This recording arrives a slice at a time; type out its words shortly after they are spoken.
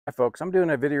Hi folks, I'm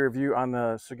doing a video review on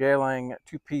the Sougayilang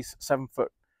 2-piece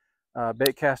 7-foot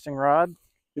bait casting rod.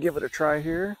 Give it a try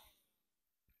here.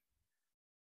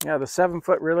 Yeah, the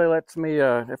 7-foot really lets me,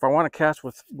 if I want to cast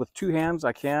with 2 hands,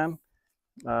 I can.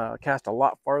 Cast a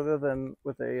lot farther than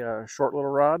with a short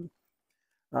little rod.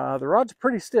 The rod's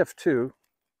pretty stiff too.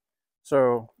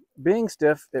 So being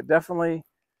stiff, it definitely,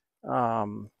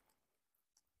 I'll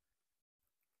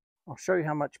show you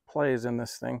how much play is in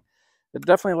this thing. It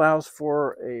definitely allows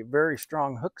for a very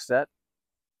strong hook set.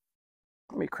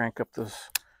 Let me crank up this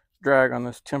drag on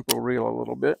this tempo reel a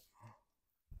little bit.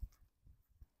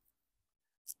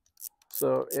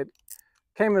 So it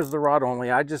came as the rod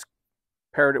only. I just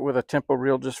paired it with a tempo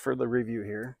reel just for the review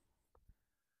here.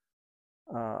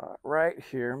 Right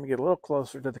here, let me get a little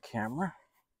closer to the camera.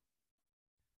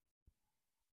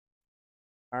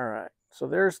 All right, so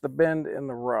there's the bend in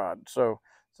the rod. So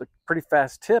it's a pretty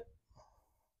fast tip.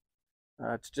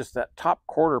 It's just that top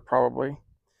quarter probably,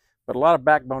 but a lot of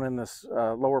backbone in this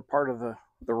lower part of the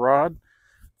rod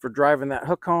for driving that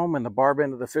hook home and the barb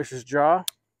into the fish's jaw.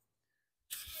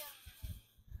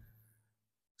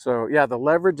 So yeah, the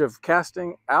leverage of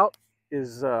casting out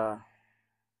is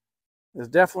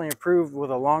definitely improved with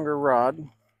a longer rod,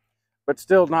 but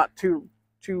still not too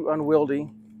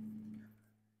unwieldy.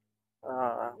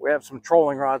 We have some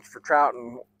trolling rods for trout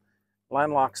and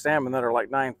landlocked salmon that are like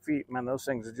 9 feet. Man, those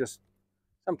things are just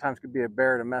sometimes could be a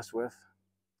bear to mess with.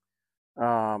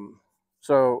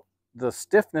 So the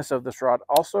stiffness of this rod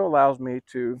also allows me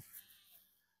to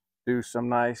do some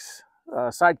nice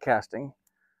side casting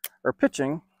or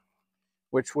pitching,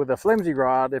 which with a flimsy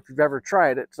rod, if you've ever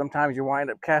tried it, sometimes you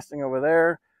wind up casting over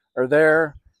there or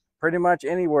there, pretty much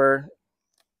anywhere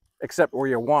except where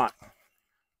you want,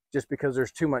 just because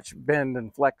there's too much bend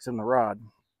and flex in the rod.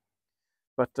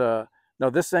 But no,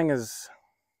 this thing is,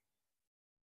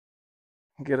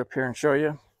 get up here and show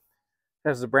you, it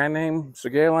has the brand name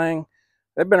Sougayilang.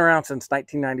 They've been around since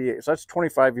 1998, so that's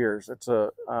 25 years. It's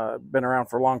been around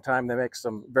for a long time. They make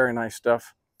some very nice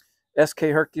stuff. SK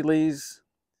Hercules,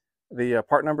 the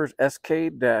part number is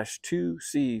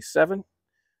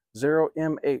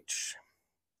SK-2C70MH.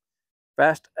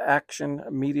 Fast action,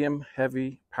 medium,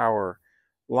 heavy power.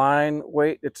 Line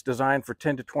weight, it's designed for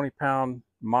 10 to 20 pound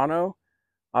mono.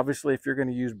 Obviously, if you're going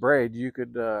to use braid, you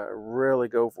could really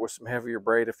go for some heavier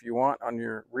braid if you want on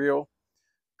your reel,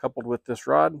 coupled with this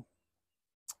rod.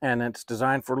 And it's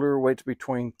designed for lure weights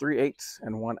between 3/8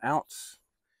 and 1 ounce.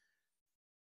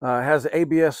 It has an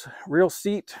ABS reel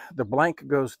seat. The blank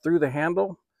goes through the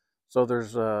handle, so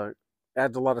there's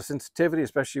adds a lot of sensitivity,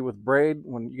 especially with braid.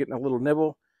 When you're getting a little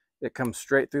nibble, it comes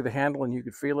straight through the handle and you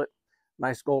can feel it.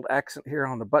 Nice gold accent here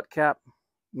on the butt cap.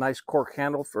 Nice cork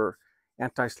handle for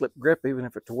anti-slip grip, even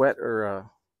if it's wet or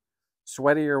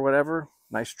sweaty or whatever.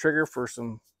 Nice trigger for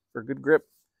good grip.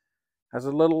 Has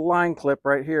a little line clip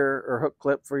right here, or hook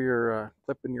clip for your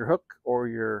clipping your hook or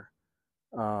your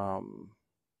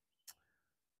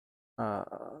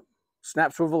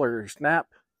snap swivel or your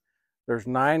snap. There's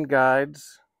 9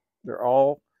 guides. They're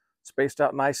all spaced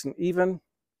out nice and even.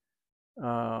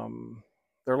 They're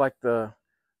like the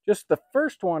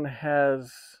first one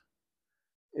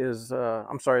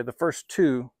the first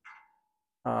 2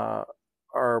 are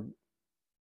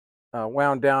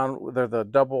wound down. They're the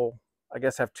double, I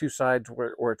guess, have 2 sides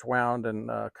where it's wound and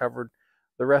covered.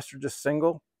 The rest are just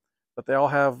single, but they all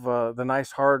have the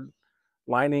nice hard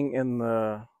lining in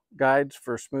the guides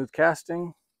for smooth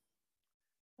casting.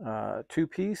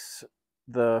 2-piece.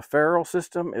 The ferrule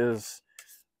system is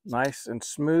nice and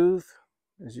smooth,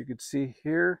 as you can see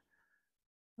here.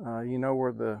 You know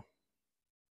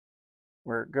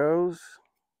where it goes.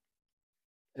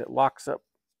 It locks up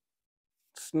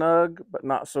snug, but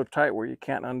not so tight where you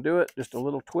can't undo it. Just a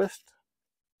little twist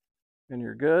and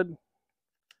you're good.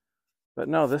 But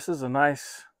no, this is a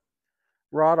nice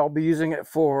rod. I'll be using it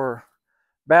for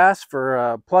bass,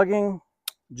 for plugging,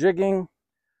 jigging,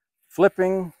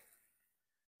 flipping.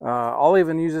 I'll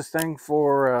even use this thing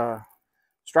for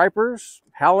stripers,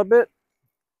 halibut,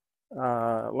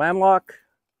 landlocked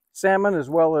salmon, as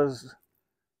well as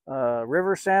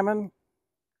river salmon.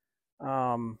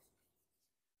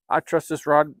 I trust this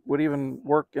rod would even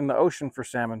work in the ocean for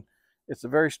salmon. It's a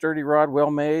very sturdy rod,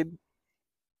 well made.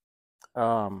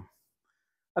 I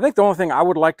think the only thing I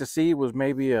would like to see was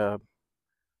maybe a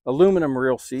aluminum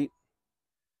reel seat,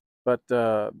 but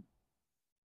you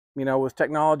know, with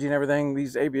technology and everything,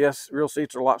 these ABS reel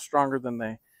seats are a lot stronger than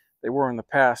they were in the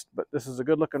past. But this is a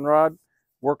good looking rod,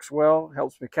 works well,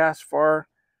 helps me cast far.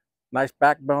 Nice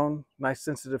backbone, nice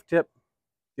sensitive tip.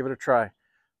 Give it a try.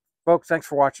 Folks, thanks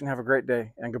for watching. Have a great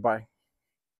day, and goodbye.